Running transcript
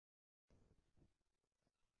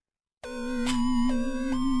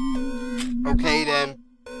Okay then.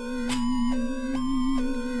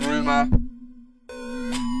 Rumah.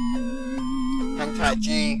 Hang tight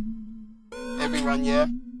G. Everyone, yeah?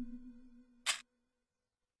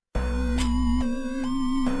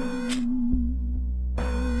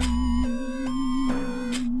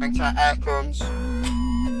 Hang tight Icons.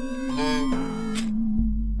 Lou.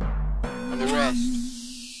 And the rest.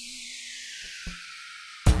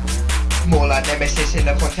 More like nemesis in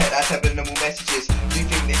the content that's subliminal messages. You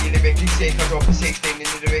think that you're lyrically sick, I drop a 16 and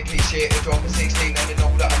you're lyrically shit, I drop a 16 and you know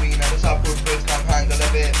that I mean, and the subwood birds can't handle a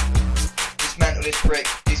bit. Dismantle this brick,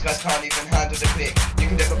 these guys can't even handle the click. You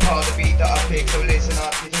can never par the beat that I pick, so listen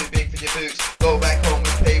up, you're too big for your boots. Go back home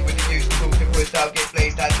and play with the youth, talking words that'll get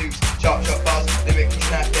blazed at loose. Sharp shot bars, lyrically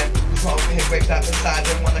snap them. Smoke hit waves like beside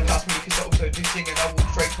them. Wanna cuss me, you can also do singing. I walk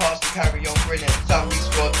straight past and carry on grinning. Southeast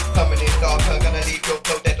squad, coming in darker, gonna leave your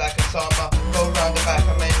flow dead like a summer. Go round the back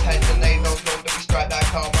of men's heads and they don't know that we strike like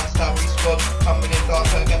Carma. Southeast squad, coming in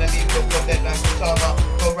darker, gonna leave your flow dead like a summer.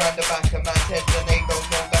 Go round the back of men's heads and they don't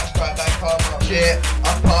know that I strike like Carma. Shit,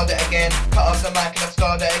 I've parred it again, cut up the mic and I've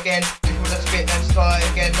started it again. Before the spit then start it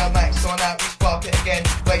again, the mic's gone out, we spark it again.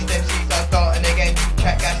 Waste MCs, I'm starting again. You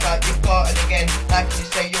chat gas like you're farting again. How can you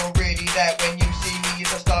say you're really that when you see me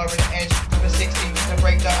as a star in the edge? From a 16 to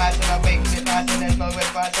break the ice and I'm making it nice and there's no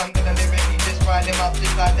advice. I'm gonna lyrically just ride him up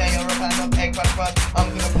just like they are a fan of egg by fuzz. I'm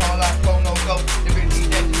gonna par like no go. Lyrically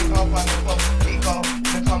dead, you can't find the phone. Kick off,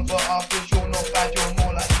 the comfort after you're not bad, you're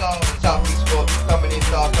more like stars. Southeast squad, coming in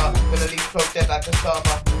darker, gonna leave flow dead like a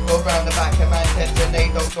summer. Go round the back of man's heads and they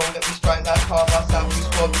don't know that we strike like Carma.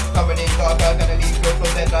 Southeast squad, coming in darker, gonna leave your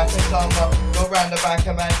flow dead like a summer. Go round the back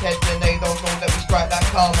of man's heads and they don't know that we strike like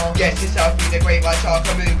Carma. Yes, it's Southie, the great white shark,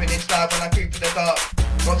 I'm moving in style when I creep to the dark.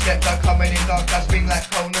 One step like coming in dark, I swing like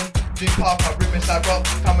Conan. Blue Parker, rumors like rock,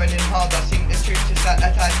 coming in hard, I sing the tunes just like the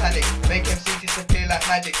Titanic. Make MC disappear like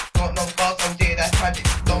magic, got no bars, oh dear, that's tragic.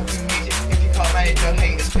 Don't do music if you can't manage your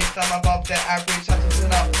haters pissed, I'm above their average, I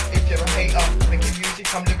turn up. If you're a hater, making music,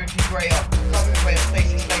 I'm lyrically greater. Coming where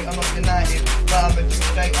Stacey Slate, I'm not united, but I'm a two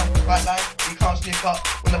straight up, right line, you can't slip up.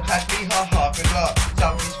 Wanna clash me, haha, good luck.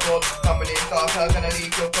 Southeast squad, coming in darker, gonna leave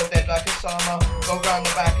your flow dead like a summer. Go round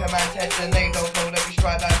the back of man's heads and they don't know that we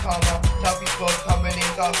strike like Carma. Southeast squad, coming in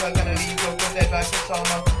darker, gonna leave your flow dead like a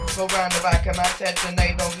summer. Go round the back of man's heads and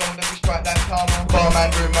they don't know that we strike like Carma. Barman,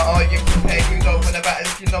 Rumah, are you prepared? You know for the battle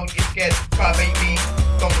if you know that you're scared. Cry baby,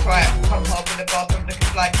 don't try it. Come hard with the bathroom, look a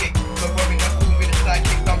fly kick. Don't worry, not cool with a side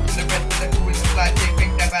kick. Dump to the rest of the cool with a fly kick.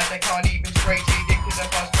 Think they're bad, they can't even spray G-dick, cause I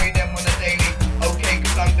can't spray them on a daily. Okay,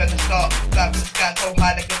 cause I'm gonna start. Like with the scat so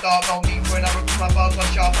high like a dart. No need for an arrow, cause my bars are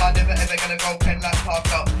sharp. I'm never ever gonna go pen like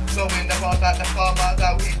Parker. Blowing the bars like the farmers.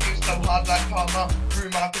 Out hit you so hard like Carma.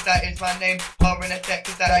 Rumah, cause that is my name. Power in effect,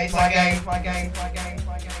 cause that is my game.